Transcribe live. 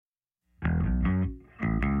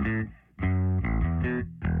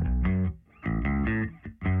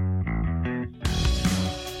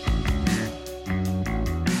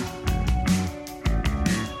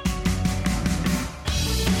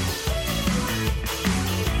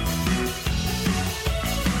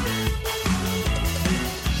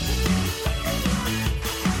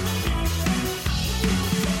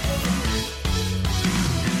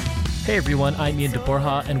Hey everyone, I'm Ian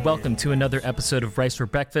DeBorja, and welcome to another episode of Rice for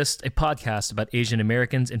Breakfast, a podcast about Asian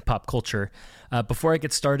Americans in pop culture. Before I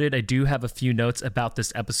get started, I do have a few notes about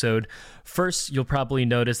this episode. First, you'll probably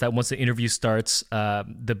notice that once the interview starts,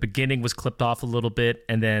 the beginning was clipped off a little bit,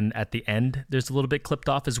 and then at the end, there's a little bit clipped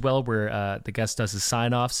off as well, where the guest does his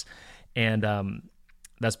sign-offs, and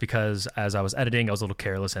that's because as I was editing, I was a little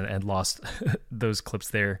careless and lost those clips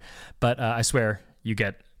there. But I swear, you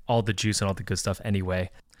get all the juice and all the good stuff anyway.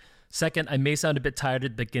 Second, I may sound a bit tired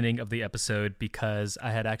at the beginning of the episode because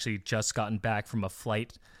I had actually just gotten back from a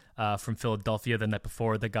flight from Philadelphia the night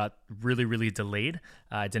before that got really delayed.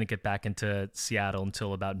 I didn't get back into Seattle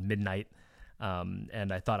until about midnight,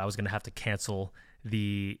 and I thought I was going to have to cancel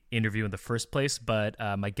the interview in the first place, but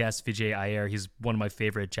my guest, Vijay Iyer, he's one of my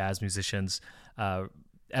favorite jazz musicians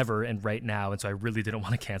ever and right now, and so I really didn't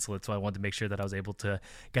want to cancel it, so I wanted to make sure that I was able to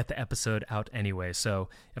get the episode out anyway. So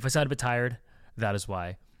if I sound a bit tired, that is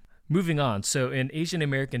why. Moving on, so in Asian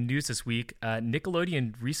American news this week,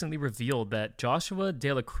 Nickelodeon recently revealed that Joshua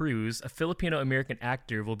De La Cruz, a Filipino-American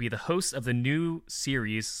actor, will be the host of the new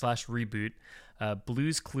series/reboot,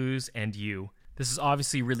 Blue's Clues and You. This is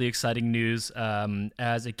obviously really exciting news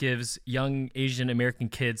as it gives young Asian American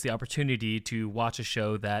kids the opportunity to watch a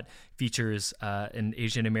show that features an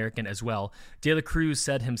Asian American as well. De La Cruz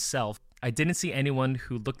said himself, "I didn't see anyone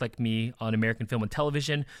who looked like me on American film and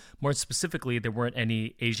television. More specifically, there weren't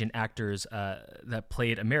any Asian actors that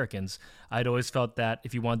played Americans. I'd always felt that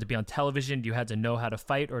if you wanted to be on television, you had to know how to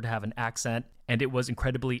fight or to have an accent, and it was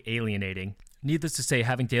incredibly alienating." Needless to say,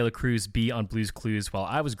 having De La Cruz be on Blue's Clues while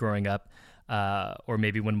I was growing up, or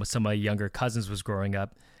maybe when some of my younger cousins was growing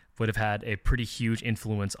up, would have had a pretty huge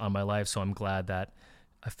influence on my life. So I'm glad that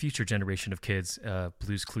a future generation of kids,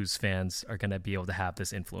 Blue's Clues fans, are going to be able to have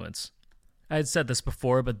this influence. I had said this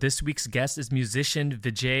before, but this week's guest is musician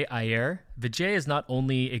Vijay Iyer. Vijay is not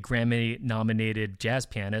only a Grammy-nominated jazz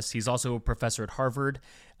pianist, he's also a professor at Harvard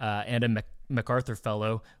and a MacArthur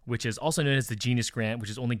Fellow, which is also known as the Genius Grant, which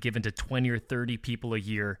is only given to 20 or 30 people a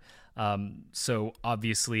year. So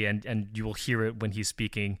obviously, and you will hear it when he's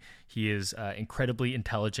speaking, he is incredibly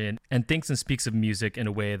intelligent and thinks and speaks of music in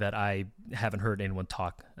a way that I haven't heard anyone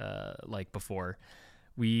talk like before.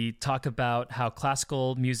 We talk about how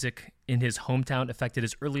classical music in his hometown affected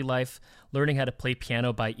his early life, learning how to play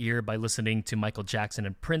piano by ear by listening to Michael Jackson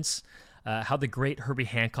and Prince, how the great Herbie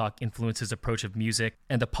Hancock influenced his approach of music,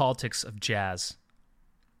 and the politics of jazz.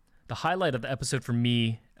 The highlight of the episode for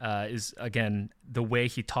me is, again, the way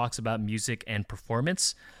he talks about music and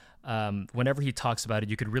performance. Whenever he talks about it,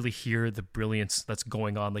 you could really hear the brilliance that's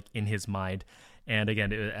going on like in his mind. And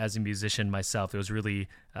again, as a musician myself, it was really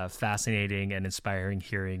fascinating and inspiring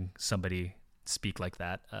hearing somebody speak like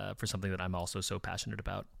that for something that I'm also so passionate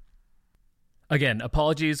about. Again,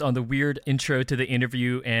 apologies on the weird intro to the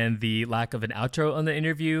interview and the lack of an outro on the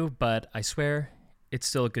interview, but I swear it's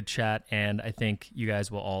still a good chat, and I think you guys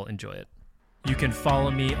will all enjoy it. You can follow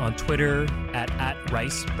me on Twitter at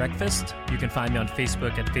 @RiceBreakfast. You can find me on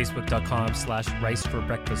Facebook at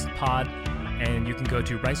facebook.com/RiceForBreakfastPod. And you can go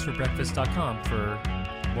to riceforbreakfast.com for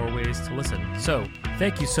more ways to listen. So,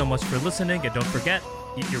 thank you so much for listening, and don't forget,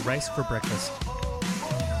 eat your rice for breakfast.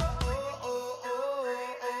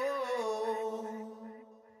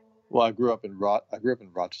 Well, I grew up in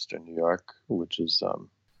Rochester, New York, which is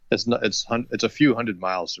it's a few hundred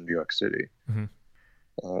miles from New York City. Mm-hmm.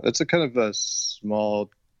 It's a kind of a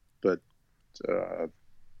small but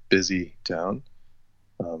busy town.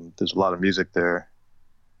 There's a lot of music there.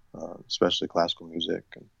 Especially classical music,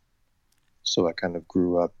 and so I kind of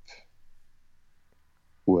grew up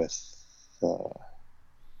with,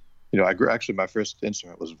 actually my first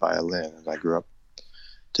instrument was violin, and I grew up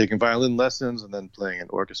taking violin lessons and then playing in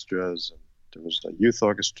orchestras, and there was a youth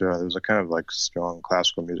orchestra. There was a kind of like strong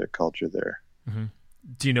classical music culture there. Mm-hmm.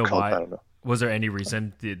 Do you know why? I don't know. Was there any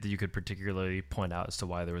reason that you could particularly point out as to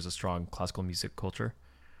why there was a strong classical music culture?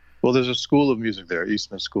 Well, there's a school of music there,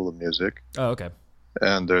 Eastman School of Music. Oh, okay.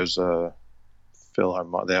 And there's a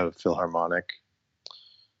they have a philharmonic,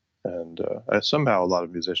 and somehow a lot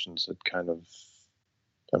of musicians had kind of,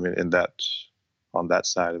 on that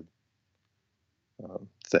side of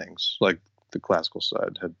things, like the classical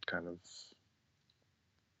side, had kind of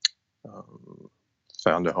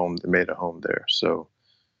found a home, made a home there. So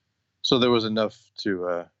there was enough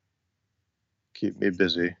to keep me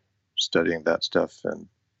busy studying that stuff, and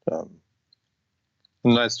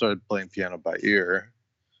I started playing piano by ear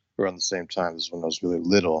around the same time as when I was really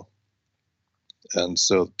little. And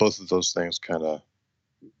so both of those things kind of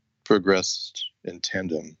progressed in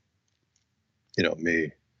tandem.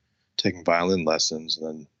 Me taking violin lessons, and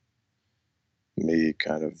then me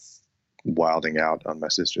kind of wilding out on my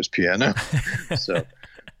sister's piano. so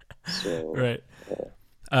Right.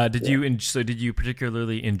 Did you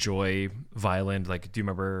particularly enjoy violin? Like, do you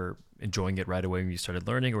remember enjoying it right away when you started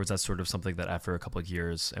learning, or was that sort of something that after a couple of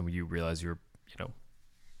years and when you realized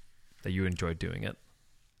that you enjoyed doing it?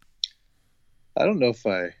 I don't know if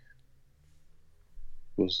I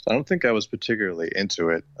don't think I was particularly into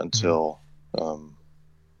it until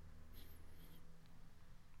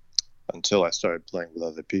I started playing with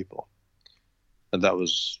other people. And that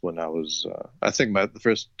was when I was, I think the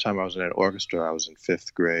first time I was in an orchestra, I was in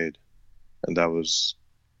 5th grade. And that was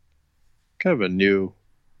kind of a new,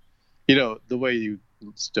 the way you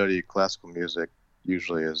study classical music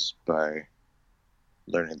usually is by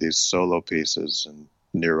learning these solo pieces and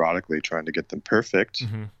neurotically trying to get them perfect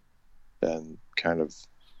and kind of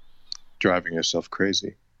driving yourself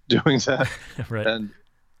crazy doing that. Right. And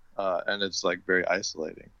it's like very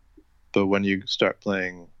isolating. But when you start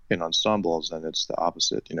playing in ensembles, then it's the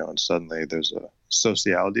opposite, and suddenly there's a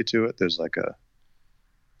sociality to it. There's like a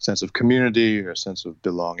sense of community or a sense of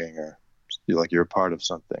belonging, or you're a part of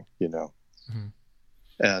something,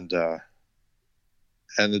 And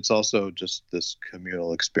it's also just this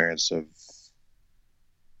communal experience of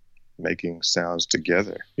making sounds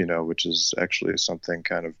together, which is actually something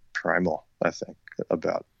kind of primal, I think,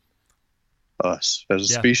 about us as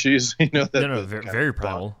a species, very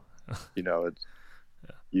primal.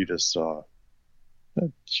 You just saw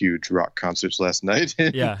huge rock concerts last night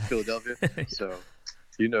in Philadelphia. So,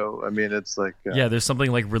 it's like... there's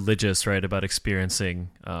something like religious, right, about experiencing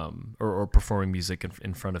or performing music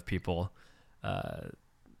in front of people.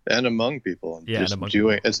 And among people. And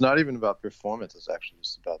people. It's not even about performance. It's actually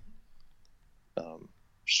just about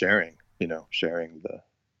sharing, sharing the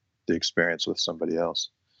experience with somebody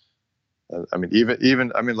else.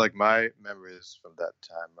 Like my memories from that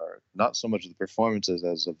time are not so much of the performances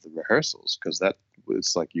as of the rehearsals, because that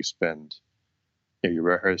was like you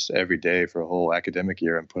rehearse every day for a whole academic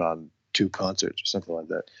year and put on 2 concerts or something like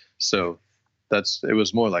that. So it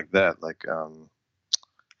was more like that, like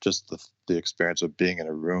just the experience of being in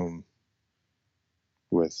a room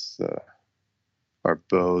with our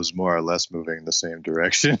bows more or less moving in the same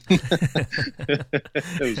direction. It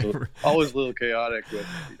was always a little chaotic with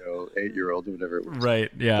 8-year-olds or whatever it was.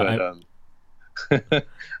 Right. Yeah.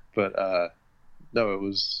 But no, it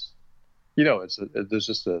was there's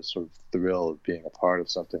just a sort of thrill of being a part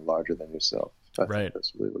of something larger than yourself. I think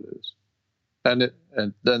that's really what it is.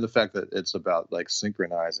 And then the fact that it's about like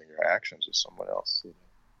synchronizing your actions with someone else.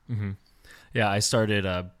 Mm-hmm. Yeah, I started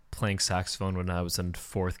playing saxophone when I was in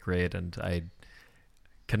 4th grade, and I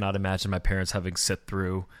cannot imagine my parents having sit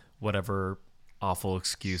through whatever awful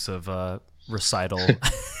excuse of recital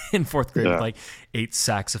in 4th grade with like 8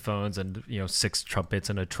 saxophones and 6 trumpets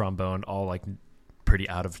and a trombone, all like pretty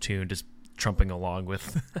out of tune, just trumping along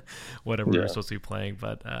with whatever we were supposed to be playing.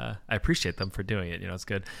 But I appreciate them for doing it. It's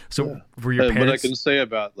good. So were your parents... What I can say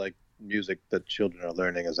about like music that children are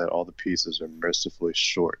learning is that all the pieces are mercifully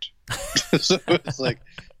short. So it's like,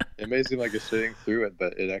 it may seem like you're sitting through it,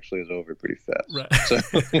 but it actually is over pretty fast. Right. So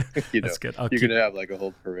That's good. You're going to have like a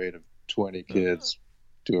whole parade of 20 kids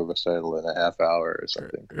do a recital in a half hour or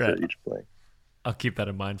something for each playing. I'll keep that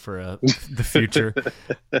in mind for the future.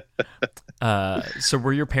 So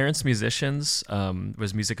were your parents musicians?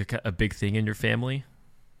 Was music a big thing in your family?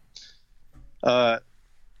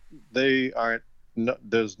 They aren't. No,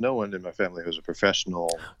 there's no one in my family who's a professional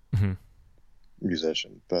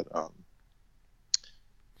musician, but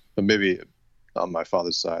maybe on my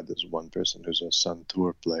father's side, there's one person who's a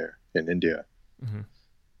santoor player in India.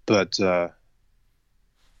 But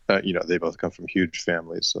they both come from huge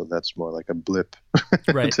families, so that's more like a blip.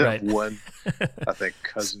 Right. One, I think,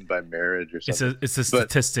 cousin by marriage or something. It's a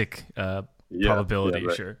statistic probability,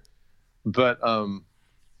 sure. But I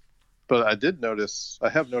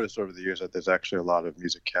have noticed over the years that there's actually a lot of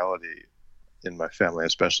musicality in my family,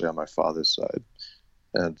 especially on my father's side.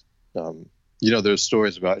 And, there's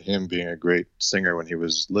stories about him being a great singer when he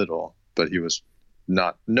was little, but he was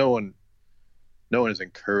not, no one is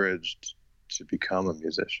encouraged to become a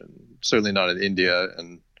musician, certainly not in India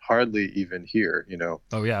and hardly even here,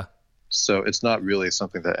 Oh yeah. So it's not really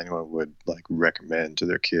something that anyone would like recommend to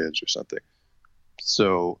their kids or something.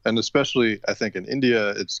 So, and especially I think in India,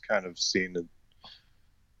 it's kind of seen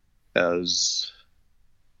as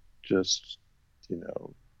just,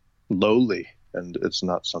 lowly, and it's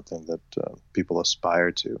not something that people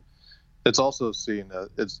aspire to. It's also seen,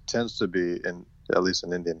 it tends to be at least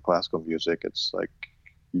in Indian classical music, it's like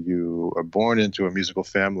you are born into a musical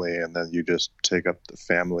family and then you just take up the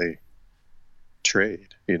family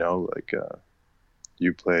trade,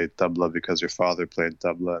 you play tabla because your father played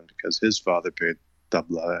tabla and because his father played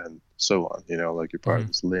tabla and so on, like you're part of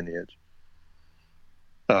this lineage.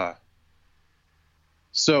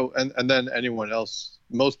 So, and then anyone else,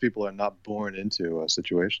 most people are not born into a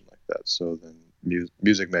situation like that. So then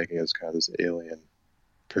music making is kind of this alien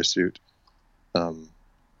pursuit.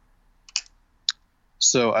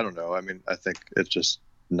 So I don't know. I mean, I think it's just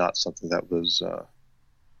not something that was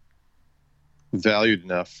valued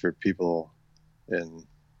enough for people in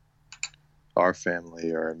our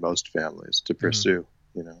family or in most families to pursue.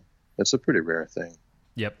 It's a pretty rare thing.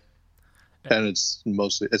 Yep. And it's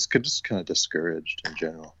just kind of discouraged in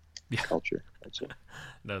general. Culture.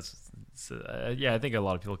 Yeah, I think a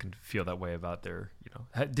lot of people can feel that way about their.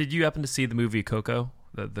 Did you happen to see the movie Coco,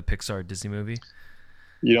 the Pixar Disney movie?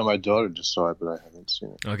 My daughter just saw it, but I haven't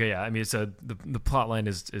seen it. Okay, yeah. I mean, the plot line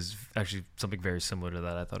is actually something very similar to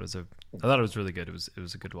that. I thought it was really good. It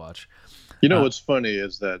was a good watch. What's funny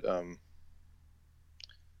is that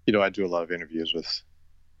I do a lot of interviews with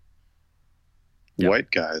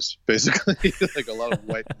white guys, basically. Like a lot of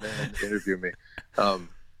white men interview me.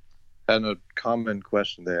 And a common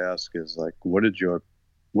question they ask is like, what did your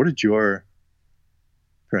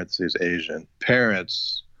parentheses Asian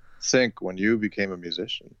parents think when you became a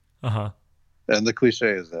musician? Uh-huh. And the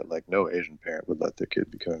cliche is that like no Asian parent would let their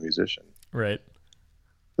kid become a musician. Right.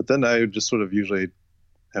 But then I just sort of usually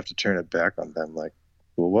have to turn it back on them. Like,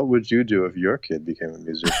 well, what would you do if your kid became a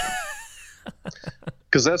musician?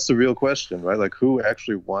 Because that's the real question, right? Like, who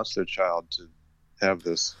actually wants their child to have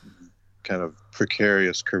this kind of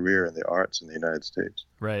precarious career in the arts in the United States?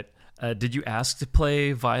 Right. Did you ask to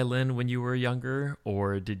play violin when you were younger,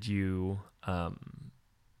 or did you?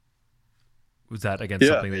 Was that again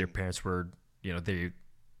something that your parents were? They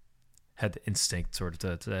had the instinct sort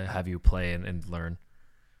of to have you play and learn.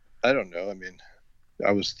 I don't know. I mean,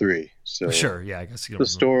 I was 3, so sure. Yeah, I guess the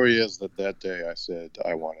story is that day I said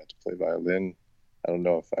I wanted to play violin. I don't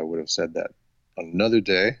know if I would have said that on another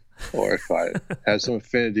day, or if I had some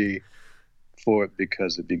affinity for it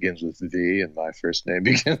because it begins with V and my first name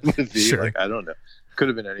begins with V. Sure. Like, I don't know. Could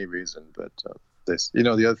have been any reason, but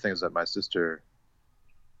the other thing is that my sister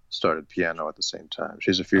started piano at the same time.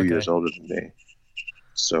 She's a few years older than me.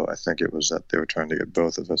 So I think it was that they were trying to get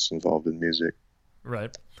both of us involved in music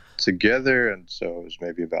together. And so it was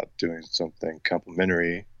maybe about doing something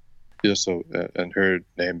complementary. And her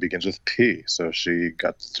name begins with P, so she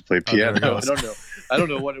got to play piano. I don't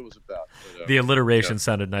know what it was about. But, the alliteration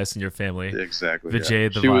sounded nice in your family. Exactly.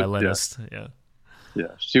 Vijay, the violinist. Yeah.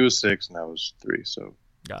 She was 6 and I was 3. So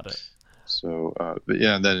got it. So,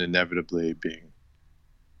 and then inevitably being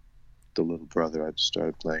the little brother, I just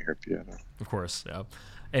started playing her piano. Of course, yeah.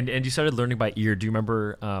 And you started learning by ear. Do you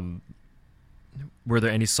remember? Were there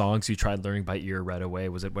any songs you tried learning by ear right away?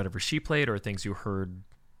 Was it whatever she played, or things you heard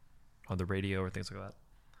on the radio or things like that?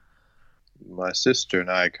 My sister and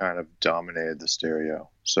I kind of dominated the stereo.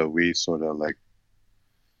 So we sort of like,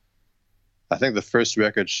 I think the first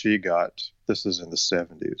record she got, this is in the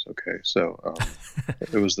 70s. Okay. So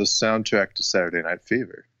it was the soundtrack to Saturday Night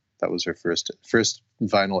Fever. That was her first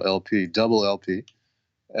vinyl LP, double LP.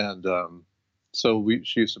 And so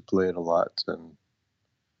she used to play it a lot. And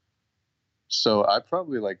so I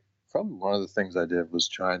probably one of the things I did was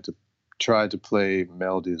try to play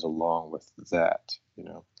melodies along with that,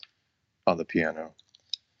 on the piano.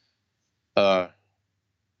 I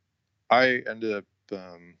ended up,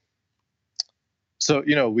 so,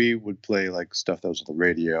 we would play like stuff that was on the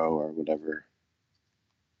radio or whatever,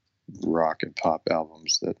 rock and pop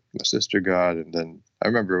albums that my sister got. And then I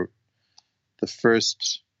remember the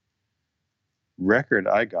first record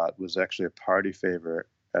I got was actually a party favor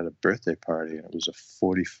at a birthday party. And it was a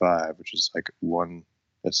 45, which is like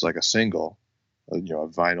it's like a single, a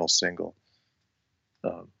vinyl single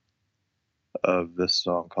of this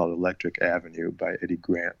song called Electric Avenue by Eddie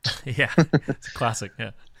Grant. Yeah, it's a classic.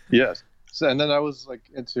 Yeah. Yes. So, and then I was like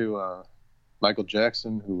into Michael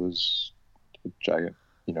Jackson, who was a giant,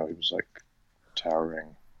 he was like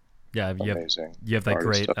towering. Yeah, amazing. You have that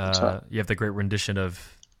great rendition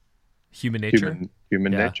of Human Nature.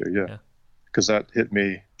 Human Nature, yeah. Because that hit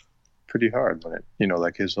me pretty hard when it,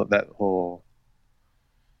 like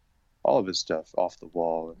all of his stuff, Off the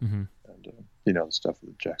Wall, and the stuff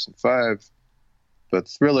with Jackson 5. But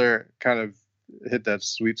Thriller kind of hit that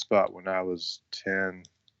sweet spot when I was 10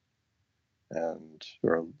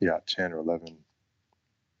 or 11.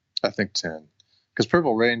 I think 10. Because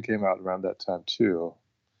Purple Rain came out around that time too.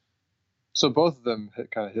 So both of them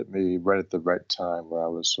kind of hit me right at the right time where I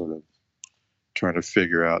was sort of trying to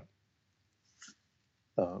figure out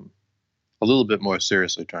a little bit more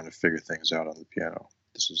seriously trying to figure things out on the piano.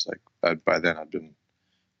 This was like, by then I'd been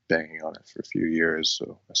banging on it for a few years.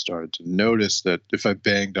 So I started to notice that if I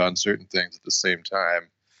banged on certain things at the same time,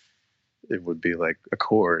 it would be like a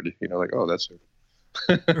chord, like, oh, that's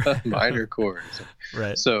a minor chord.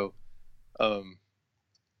 Right. So,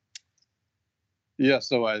 yeah,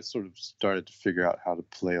 so I sort of started to figure out how to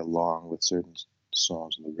play along with certain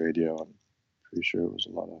songs on the radio. I'm pretty sure it was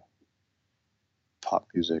a lot of pop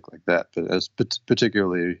music like that, but as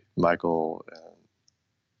particularly Michael and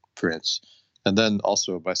Prince. And then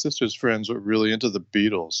also my sister's friends were really into the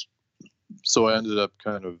Beatles. So I ended up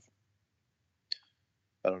kind of,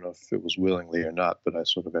 I don't know if it was willingly or not, but I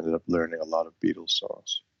sort of ended up learning a lot of Beatles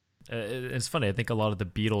songs. It's funny. I think a lot of the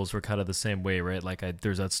Beatles were kind of the same way, right? Like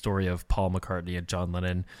there's that story of Paul McCartney and John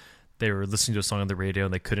Lennon. They were listening to a song on the radio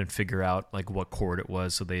and they couldn't figure out like what chord it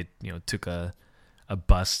was. So they, took a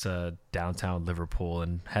bus to downtown Liverpool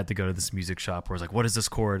and had to go to this music shop where it's like, what is this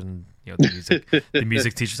chord? And the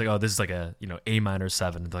music teacher's like, oh, this is like a A minor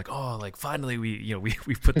 7. And they're like, oh, like finally we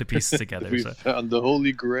put the pieces together. We found the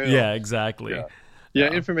Holy Grail. Yeah, exactly. Yeah,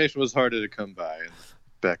 information was harder to come by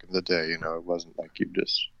back in the day. It wasn't like you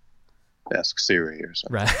just ask Siri or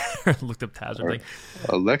something. Right. Looked up tabs. Like,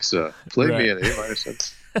 Alexa, play me an A minor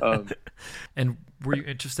 7. And were you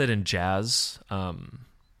interested in jazz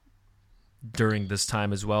during this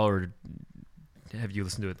time as well, or have you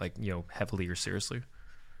listened to it like heavily or seriously?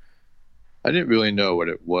 I didn't really know what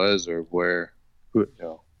it was or where.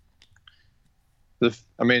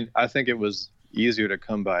 I think it was easier to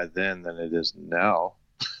come by then than it is now.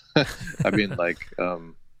 I mean, like,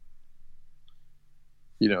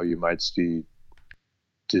 you might see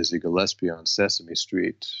Dizzy Gillespie on Sesame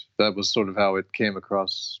Street. That was sort of how it came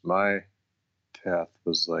across my path,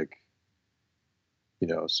 was like,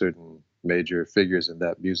 certain major figures in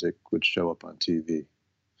that music would show up on TV.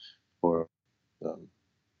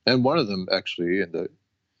 And one of them actually in the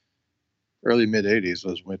early mid 80s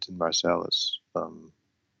was Wynton Marsalis,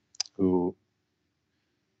 who,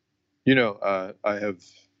 I have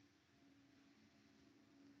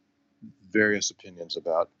various opinions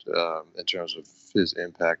about in terms of his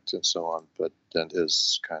impact and so on, and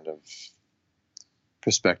his kind of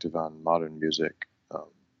perspective on modern music,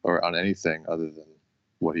 or on anything other than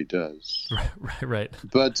what he does. Right.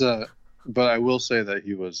 But I will say that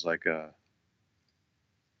he was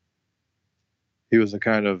a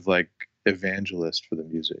kind of like evangelist for the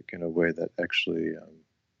music in a way that actually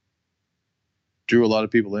drew a lot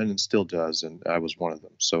of people in and still does. And I was one of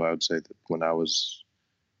them. So I would say that when I was,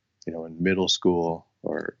 in middle school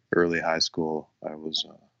or early high school, I was,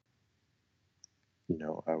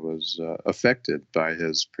 affected by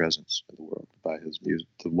his presence in the world, by his music,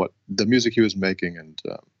 the music he was making, and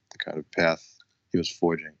the kind of path he was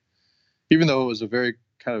forging. Even though it was a very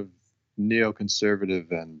kind of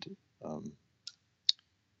neoconservative and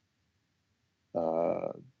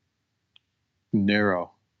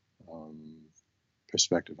narrow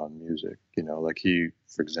perspective on music, like he,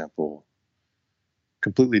 for example,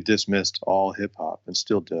 completely dismissed all hip hop and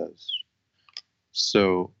still does.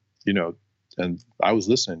 So, and I was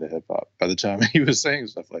listening to hip hop by the time he was saying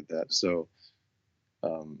stuff like that. So,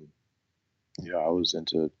 I was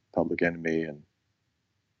into Public Enemy and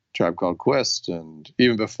Tribe Called Quest, and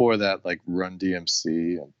even before that, like Run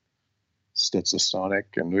DMC and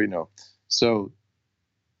Stetsasonic, and so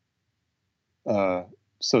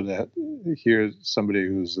to hear somebody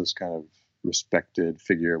who's this kind of respected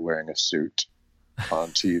figure wearing a suit on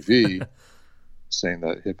TV saying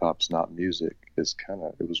that hip hop's not music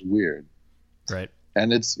it was weird. Right.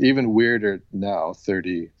 And it's even weirder now,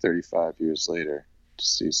 35 years later, to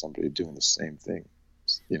see somebody doing the same thing.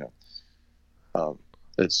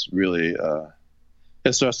 It's really,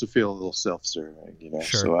 it starts to feel a little self-serving,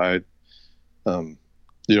 Sure. So I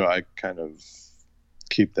kind of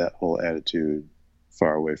keep that whole attitude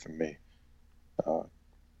far away from me,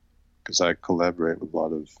 because I collaborate with a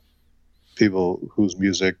lot of people whose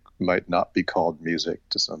music might not be called music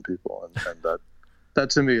to some people, and that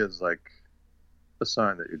to me is like a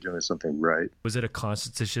sign that you're doing something right. Was it a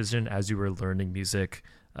conscious decision as you were learning music,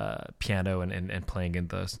 piano and playing in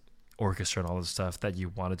the orchestra and all this stuff, that you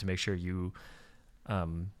wanted to make sure you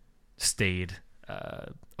stayed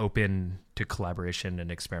open to collaboration and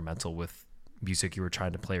experimental with music you were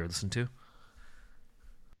trying to play or listen to?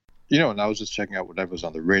 And I was just checking out whatever was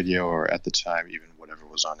on the radio, or at the time, even whatever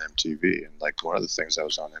was on MTV. And like one of the things that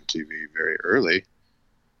was on MTV very early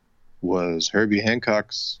was Herbie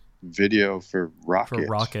Hancock's video for Rocket. For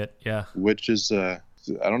Rocket, yeah. Which is, I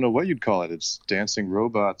don't know what you'd call it. It's dancing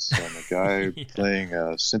robots and a guy Yeah. playing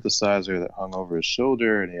a synthesizer that hung over his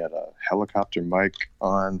shoulder, and he had a helicopter mic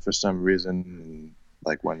on for some reason.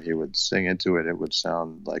 like when he would sing into it, it would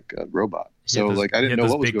sound like a robot. So those, like I didn't know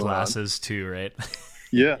what was big going glasses too, right?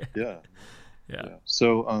 Yeah. Yeah.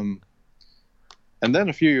 So and then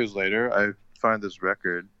a few years later, I find this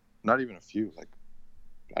record. Not even a few. Like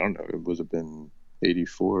I don't know. It would have been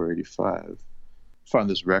 84 or 85. Found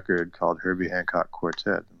this record called Herbie Hancock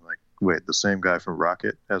Quartet. I'm like, wait, the same guy from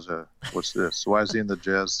Rocket has a, what's this? Why is he in the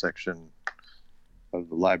jazz section of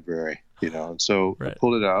the library? And so I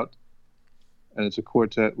pulled it out, and it's a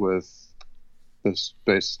quartet with this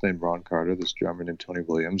bassist named Ron Carter, this drummer named Tony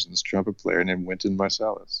Williams, and this trumpet player named Wynton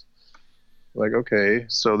Marsalis. Like, okay,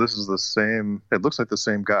 so this is the same, it looks like the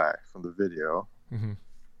same guy from the video. Mm-hmm.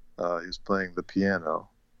 He's playing the piano.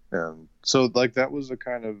 And so like that was a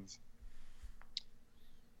kind of,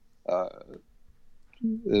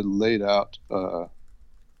 it laid out kind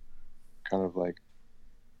of like,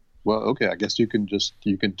 well, okay, I guess you can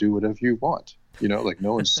do whatever you want. Like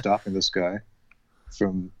no one's stopping this guy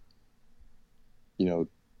from,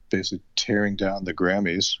 basically tearing down the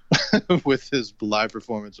Grammys with his live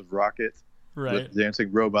performance of Rocket, with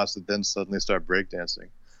dancing robots that then suddenly start breakdancing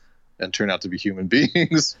and turn out to be human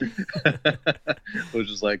beings. Which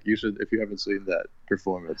is like, you should, if you haven't seen that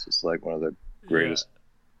performance, it's like one of the greatest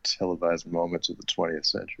televised moments of the 20th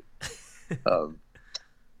century.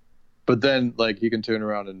 But then like he can turn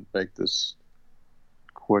around and make this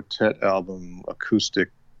quartet album, acoustic,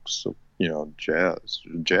 so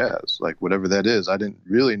jazz, like whatever that is. I didn't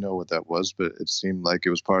really know what that was, but it seemed like it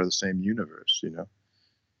was part of the same universe,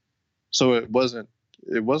 So it wasn't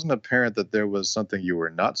apparent that there was something you were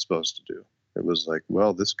not supposed to do. It was like,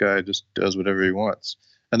 well, this guy just does whatever he wants.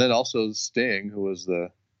 And then also Sting, who was the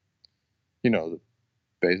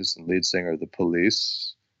bassist and lead singer of the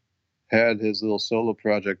Police, had his little solo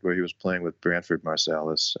project where he was playing with Branford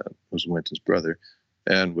Marsalis, who was Wynton's brother,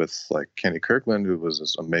 and with like Kenny Kirkland, who was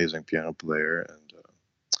this amazing piano player. And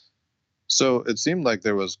so it seemed like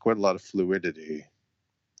there was quite a lot of fluidity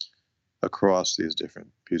across these different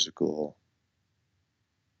musical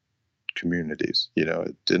communities.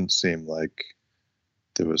 It didn't seem like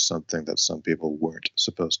there was something that some people weren't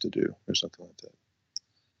supposed to do or something like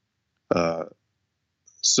that.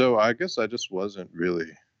 So I guess I just wasn't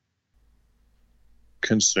really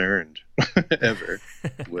concerned ever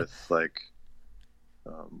with like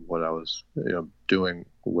what I was doing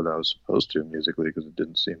what I was supposed to musically, because it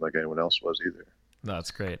didn't seem like anyone else was either. No,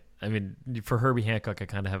 that's great. I mean, for Herbie Hancock, I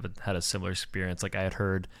kind of had a similar experience. Like I had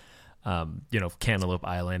heard Cantaloupe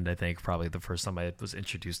Island, I think probably the first time I was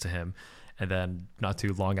introduced to him, and then not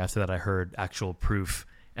too long after that I heard Actual Proof,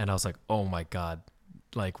 and I was like, oh my god,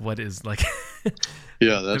 like what is like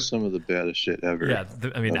yeah, that's some of the baddest shit ever. Yeah,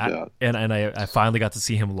 I finally got to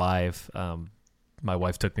see him live. My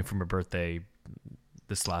wife took me for my birthday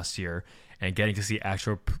this last year, and getting to see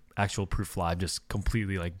actual Proof live just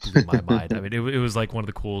completely like blew my mind. I mean, it was like one of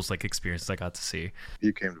the coolest like experiences I got to see.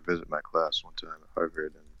 He came to visit my class one time at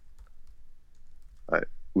Harvard, and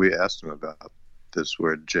we asked him about this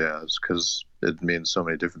word jazz because it means so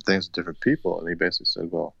many different things to different people, and he basically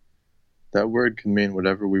said, well, that word can mean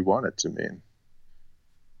whatever we want it to mean.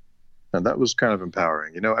 And that was kind of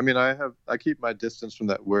empowering. I mean, I keep my distance from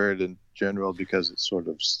that word in general because it sort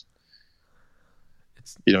of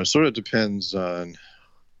depends on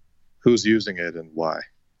who's using it and why.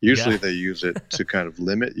 Usually they use it to kind of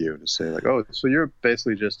limit you, to say like, oh, so you're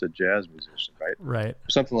basically just a jazz musician, right? Right.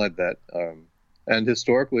 Something like that. And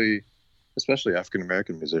historically, especially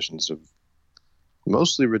African-American musicians have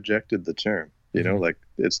mostly rejected the term. Like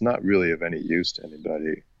it's not really of any use to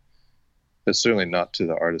anybody. It's certainly not to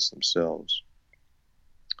the artists themselves.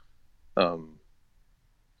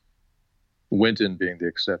 Wynton being the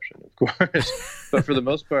exception, of course. But for the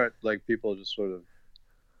most part, like people just sort of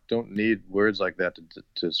don't need words like that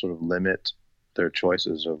to sort of limit their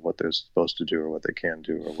choices of what they're supposed to do or what they can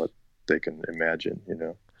do or what they can imagine,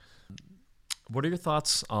 What are your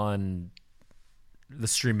thoughts on the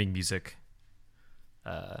streaming music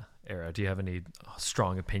era? Do you have any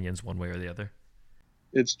strong opinions one way or the other?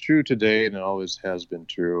 It's true today, and it always has been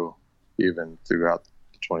true even throughout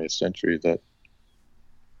the 20th century, that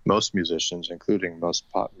most musicians, including most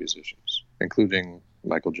pop musicians, including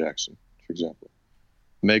Michael Jackson, for example,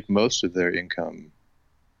 make most of their income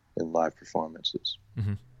in live performances.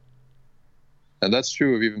 Mm-hmm. And that's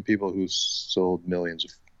true of even people who sold millions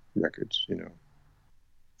of records,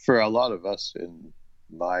 For a lot of us in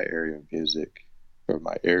my area of music, or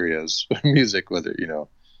my areas of music, whether,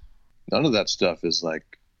 none of that stuff is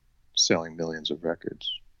like selling millions of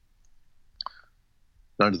records.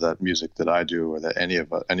 None of that music that I do, or that any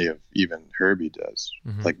of even Herbie does,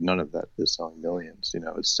 like none of that is selling millions.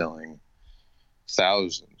 It's selling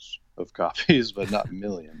thousands of copies, but not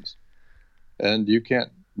millions. And you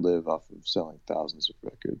can't live off of selling thousands of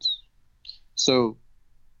records. So,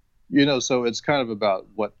 so it's kind of about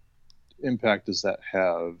what impact does that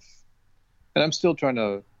have? And I'm still trying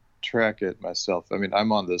to track it myself. I mean,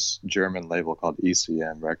 I'm on this German label called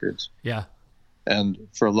ECM Records. Yeah. And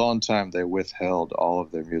for a long time, they withheld all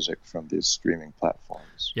of their music from these streaming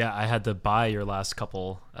platforms. Yeah, I had to buy your last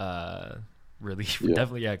couple.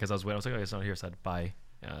 Definitely, yeah, because I was like, oh, it's not here, so I had to buy.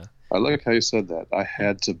 I like how you said that. I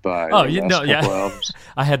had to buy. Oh, albums.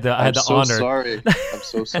 I had the honor. Sorry. I'm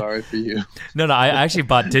so sorry for you. No, I actually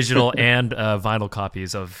bought digital and vinyl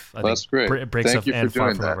copies of. That's great. Breaks Thank you for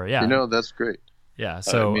doing that. Forever. Yeah, that's great. Yeah,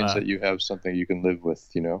 so it means that you have something you can live with.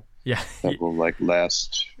 Yeah, that will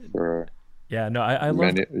last for. Yeah, no, I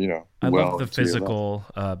love I love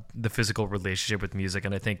the physical relationship with music,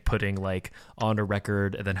 and I think putting like on a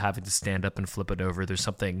record and then having to stand up and flip it over, there's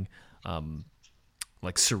something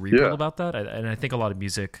like cerebral about that, and I think a lot of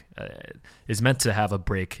music is meant to have a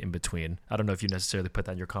break in between. I don't know if you necessarily put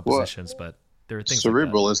that in your compositions, but there are things.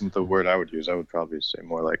 Cerebral like that. Isn't the word I would use. I would probably say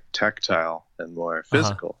more like tactile and more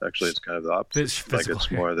physical. Actually, it's kind of the opposite. Physical,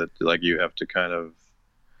 it's more that like you have to kind of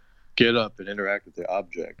get up and interact with the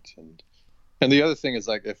object. And the other thing is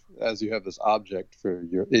like as you have this object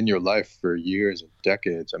in your life for years and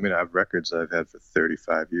decades. I mean, I have records that I've had for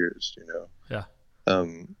 35 years. Yeah.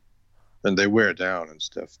 And they wear down and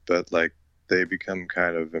stuff, but like they become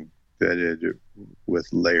kind of embedded with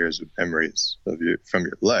layers of memories from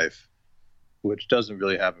your life, which doesn't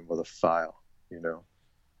really happen with a file.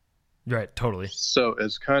 Right. Totally. So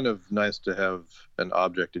it's kind of nice to have an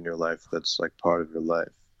object in your life that's like part of your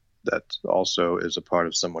life. That also is a part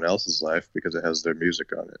of someone else's life because it has their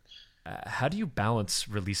music on it. How do you balance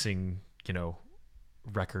releasing,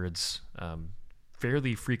 records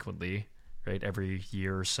fairly frequently, right? Every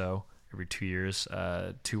year or so, every 2 years,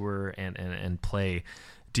 tour and play.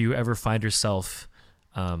 Do you ever find yourself,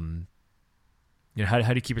 how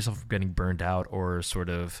do you keep yourself from getting burned out or sort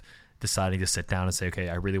of deciding to sit down and say, okay,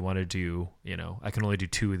 I really want to do, I can only do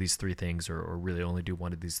 2 of these 3 things or really only do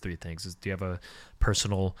 1 of these 3 things. Do you have a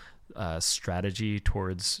personal strategy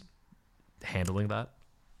towards handling that?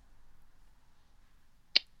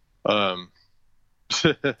 Are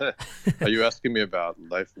you asking me about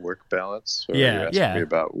life-work balance? Or Yeah, are you asking me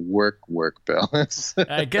about work balance?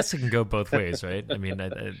 I guess it can go both ways, right? I mean,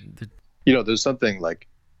 there's something like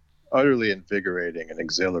utterly invigorating and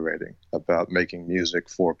exhilarating about making music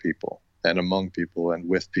for people and among people and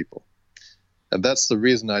with people. And that's the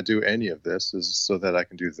reason I do any of this, is so that I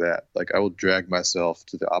can do that. Like I will drag myself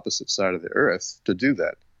to the opposite side of the earth to do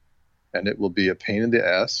that. And it will be a pain in the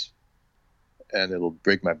ass and it'll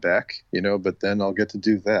break my back, but then I'll get to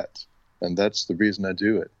do that. And that's the reason I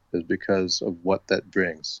do it, is because of what that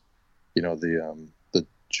brings. The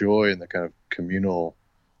joy and the kind of communal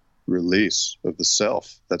release of the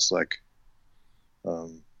self. That's like,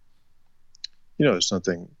 there's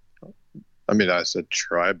something, I mean, I said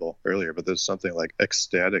tribal earlier, but there's something like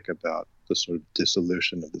ecstatic about the sort of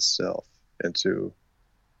dissolution of the self into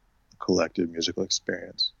a collective musical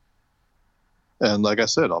experience. And like I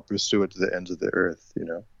said, I'll pursue it to the ends of the earth,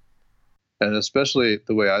 and especially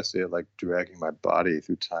the way I see it, like dragging my body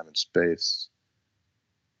through time and space.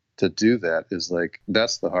 To do that is like,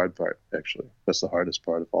 that's the hard part, actually. That's the hardest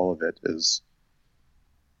part of all of it is,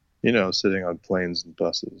 sitting on planes and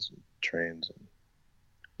buses and trains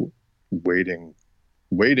and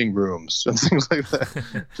waiting rooms and things like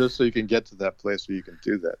that, just so you can get to that place where you can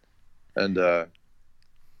do that. And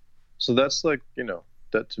so that's like,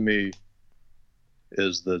 that to me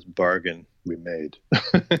is the bargain we made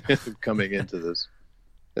coming into this.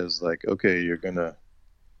 Is like, okay, you're going to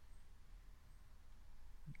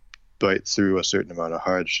bite through a certain amount of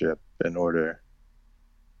hardship in order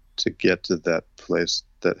to get to that place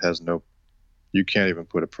that has you can't even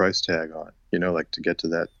put a price tag on, like to get to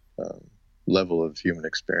that level of human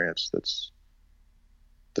experience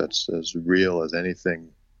that's as real as anything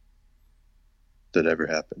that ever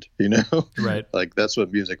happened, Right. Like that's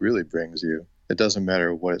what music really brings you. It doesn't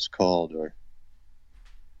matter what it's called or,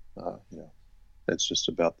 it's just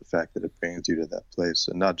about the fact that it brings you to that place,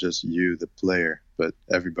 and not just you, the player, but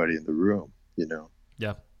everybody in the room,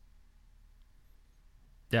 Yeah.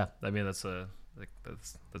 Yeah. I mean, that's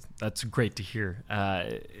great to hear.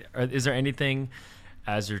 Is there anything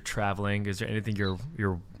as you're traveling, is there anything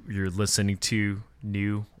you're listening to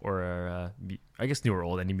new or, I guess new or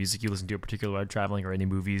old, any music you listen to in particular while traveling, or any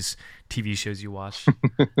movies, TV shows you watch to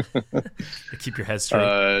keep your head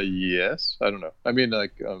straight? Yes. I don't know. I mean,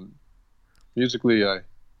 like, musically, I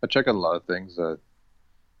check out a lot of things. I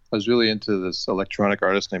was really into this electronic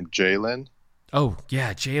artist named Jalen. Oh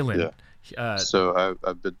yeah, Jalen. Yeah. So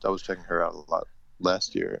I was checking her out a lot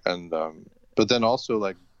last year, and but then also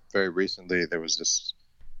like very recently there was this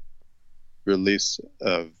release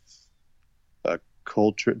of a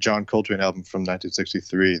John Coltrane album from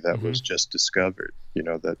 1963 that was just discovered.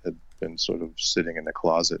 That had been sort of sitting in the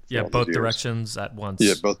closet for all both these years. directions at once.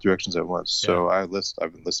 Yeah, both directions at once. So Yeah.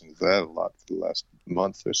 I've been listening to that a lot for the last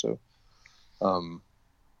month or so.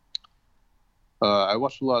 I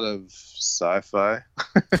watched a lot of sci-fi.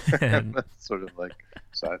 Sort of like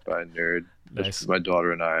sci-fi nerd. Nice. My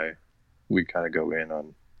daughter and we kind of go in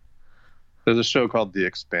on. There's a show called The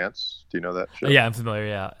Expanse. Do you know that show? Yeah, I'm familiar.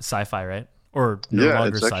 Yeah, sci-fi, right? Or no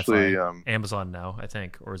longer it's sci-fi. Actually, Amazon now, I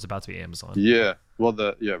think, or it's about to be Amazon. Yeah. Well,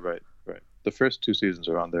 right. The first 2 seasons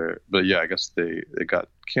are on there, but yeah, I guess they got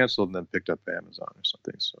canceled and then picked up by Amazon or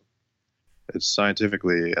something. So it's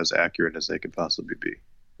scientifically as accurate as they could possibly be,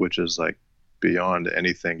 which is like beyond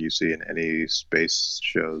anything you see in any space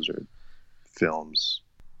shows or films.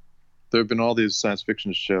 There have been all these science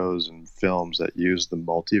fiction shows and films that use the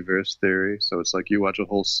multiverse theory. So it's like you watch a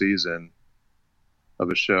whole season of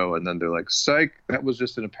a show and then they're like, psych, that was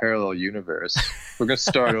just in a parallel universe. We're going to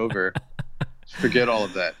start over. Forget all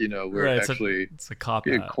of that. We're right, actually it's a cop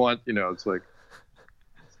out. It's like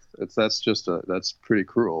that's pretty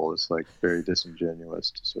cruel. It's like very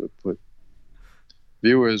disingenuous to sort of put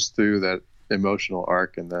viewers through that emotional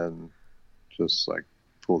arc and then just like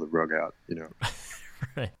pull the rug out.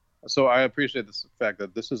 Right. So I appreciate the fact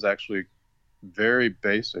that this is actually very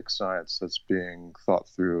basic science that's being thought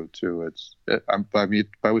through to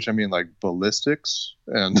by which I mean like ballistics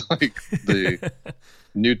and like the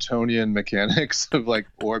Newtonian mechanics of like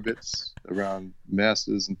orbits around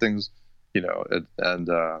masses and things, and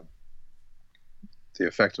the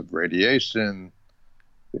effects of radiation,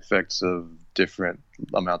 the effects of different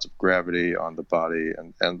amounts of gravity on the body,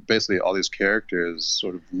 and basically all these characters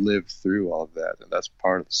sort of live through all of that, and that's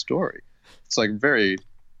part of the story. It's like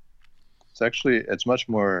it's much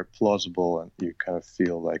more plausible, and you kind of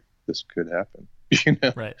feel like this could happen.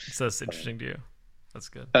 Right. So that's interesting to you. That's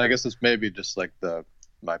good. I guess it's maybe just like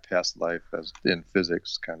my past life as in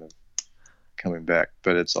physics kind of coming back,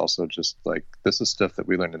 but it's also just like this is stuff that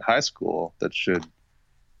we learned in high school that should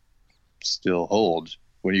still hold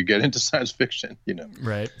when you get into science fiction,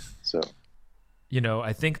 Right. So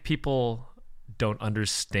I think people who don't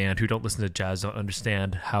listen to jazz don't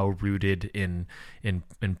understand how rooted in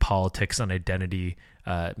politics and identity,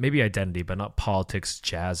 maybe identity but not politics,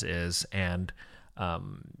 jazz is. And I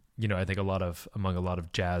think among a lot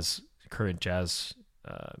of current jazz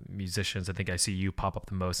musicians, I think I see you pop up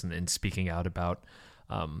the most in speaking out about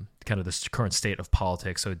kind of this current state of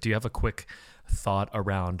politics. So do you have a quick thought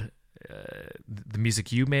around the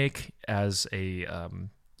music you make as a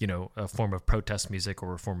form of protest music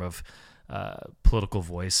or a form of political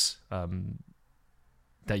voice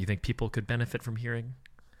that you think people could benefit from hearing?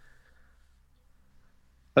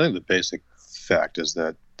 I think the basic fact is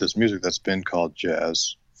that this music that's been called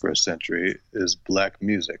jazz for a century is black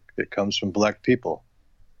music. It comes from black people.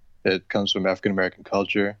 It comes from African American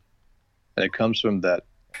culture, and it comes from that,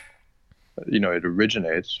 it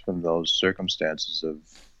originates from those circumstances of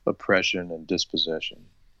oppression and dispossession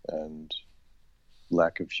and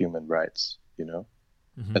lack of human rights,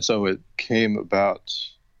 Mm-hmm. And so it came about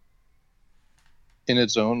in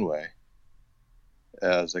its own way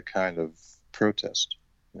as a kind of protest.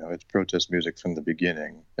 It's protest music from the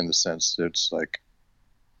beginning, in the sense that it's like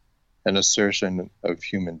an assertion of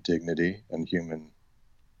human dignity and human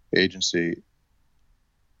agency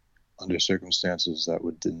under circumstances that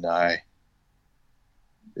would deny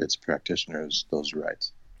its practitioners those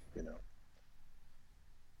rights,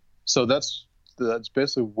 So that's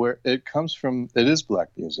basically where it comes from. It is black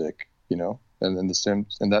music, and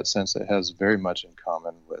in that sense, it has very much in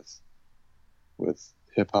common with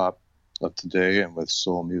hip hop of today and with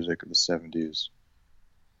soul music of the 70s.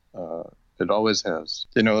 It always has,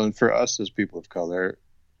 and for us as people of color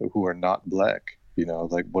who are not black,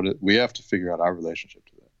 we have to figure out our relationship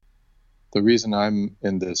to that. The reason I'm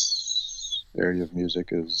in this area of music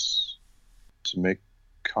is to make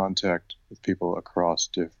contact with people across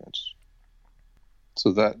difference.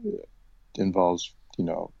 So that involves,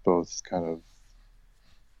 both kind of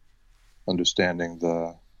understanding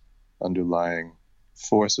the underlying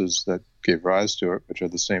forces that gave rise to it, which are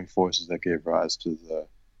the same forces that gave rise to the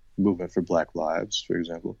movement for Black Lives, for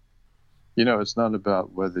example. It's not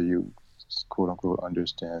about whether you, quote unquote,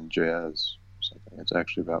 understand jazz or something. It's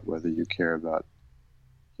actually about whether you care about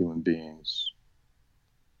human beings,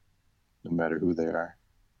 no matter who they are,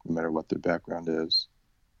 no matter what their background is.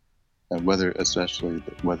 and especially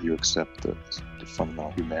whether you accept the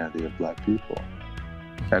fundamental humanity of Black people.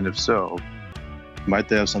 And if so, might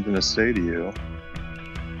they have something to say to you?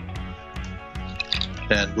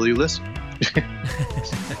 And will you listen?